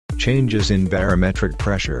Changes in barometric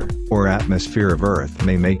pressure, or atmosphere of Earth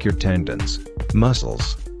may make your tendons,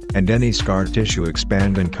 muscles, and any scar tissue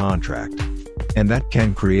expand and contract. And that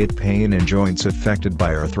can create pain in joints affected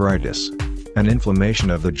by arthritis, and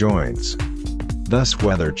inflammation of the joints. Thus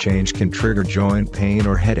weather change can trigger joint pain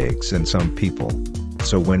or headaches in some people.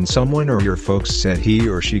 So when someone or your folks said he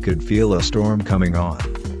or she could feel a storm coming on,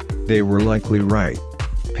 they were likely right.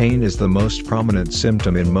 Pain is the most prominent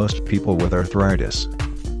symptom in most people with arthritis.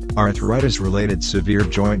 Arthritis-related severe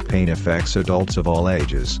joint pain affects adults of all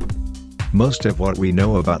ages. Most of what we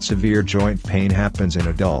know about severe joint pain happens in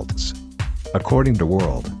adults. According to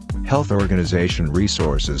World Health Organization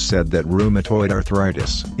resources said that rheumatoid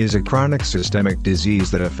arthritis is a chronic systemic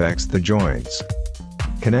disease that affects the joints,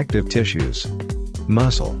 connective tissues,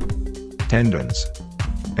 muscle, tendons,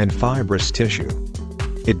 and fibrous tissue.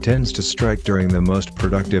 It tends to strike during the most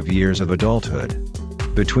productive years of adulthood,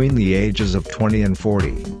 between the ages of 20 and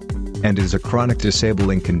 40, and is a chronic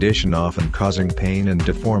disabling condition often causing pain and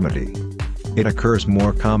deformity. It occurs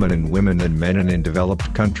more common in women than men and in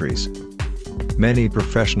developed countries. Many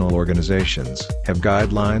professional organizations have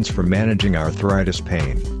guidelines for managing arthritis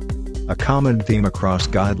pain. A common theme across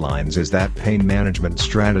guidelines is that pain management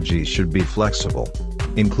strategies should be flexible,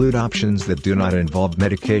 include options that do not involve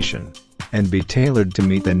medication, and be tailored to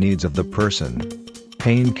meet the needs of the person.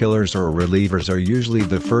 Painkillers or relievers are usually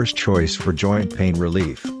the first choice for joint pain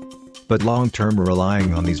relief. But long-term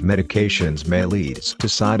relying on these medications may lead to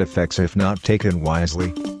side effects if not taken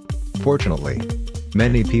wisely. Fortunately,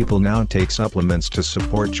 many people now take supplements to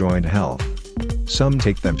support joint health. Some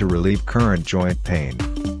take them to relieve current joint pain,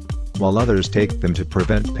 while others take them to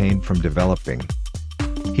prevent pain from developing.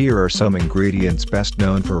 Here are some ingredients best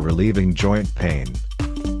known for relieving joint pain.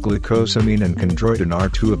 Glucosamine and chondroitin are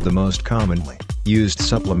two of the most commonly used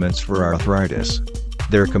supplements for arthritis.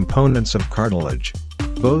 They're components of cartilage.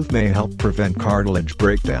 Both may help prevent cartilage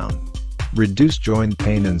breakdown, reduce joint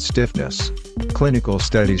pain and stiffness. Clinical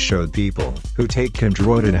studies showed people who take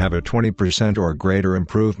chondroitin have a 20% or greater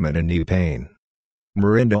improvement in knee pain.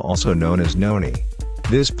 Morinda, also known as noni.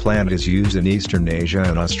 This plant is used in Eastern Asia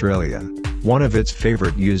and Australia. One of its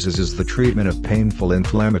favorite uses is the treatment of painful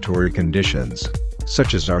inflammatory conditions,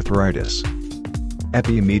 such as arthritis.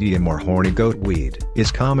 Epimedium or horny goat weed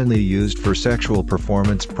is commonly used for sexual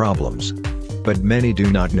performance problems, but many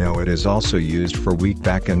do not know it is also used for weak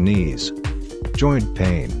back and knees, joint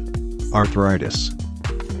pain, arthritis,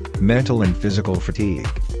 mental and physical fatigue.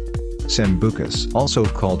 Sambucus, also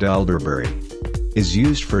called elderberry, is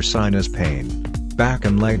used for sinus pain, back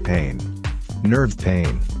and leg pain, nerve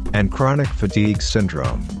pain, and chronic fatigue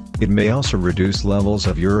syndrome. It may also reduce levels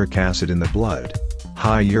of uric acid in the blood.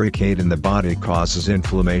 High uricate in the body causes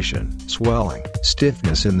inflammation, swelling,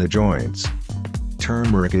 stiffness in the joints.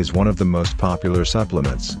 Turmeric is one of the most popular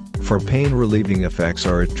supplements, for pain-relieving effects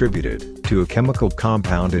are attributed to a chemical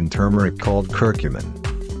compound in turmeric called curcumin.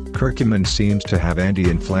 Curcumin seems to have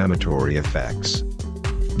anti-inflammatory effects.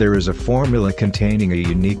 There is a formula containing a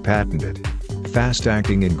unique patented,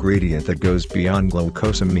 fast-acting ingredient that goes beyond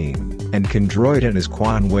glucosamine, and chondroitin is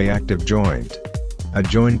Quanway Active Joint, a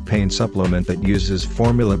joint pain supplement that uses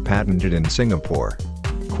formula patented in Singapore.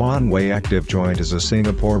 Quanway Active Joint is a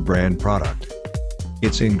Singapore brand product.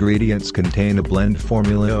 Its ingredients contain a blend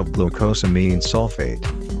formula of glucosamine sulfate,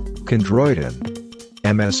 chondroitin,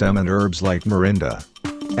 MSM and herbs like morinda,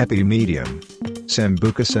 epimedium,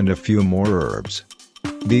 sambucus and a few more herbs.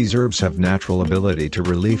 These herbs have natural ability to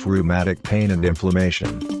relieve rheumatic pain and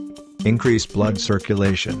inflammation, increase blood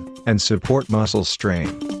circulation, and support muscle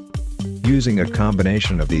strain. Using a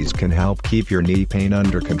combination of these can help keep your knee pain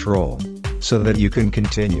under control, so that you can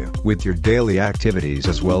continue with your daily activities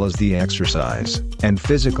as well as the exercise and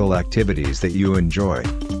physical activities that you enjoy.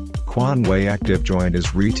 Quanway Active Joint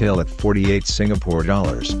is retail at 48 Singapore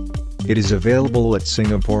dollars. It is available at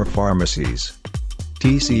Singapore pharmacies,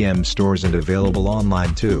 TCM stores and available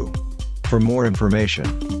online too. For more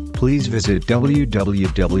information, please visit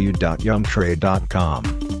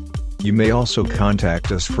www.yumtrade.com. You may also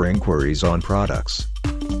contact us for inquiries on products,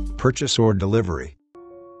 purchase or delivery.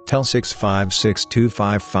 Tel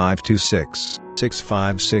 656-25526,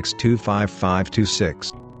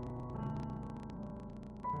 656-25526.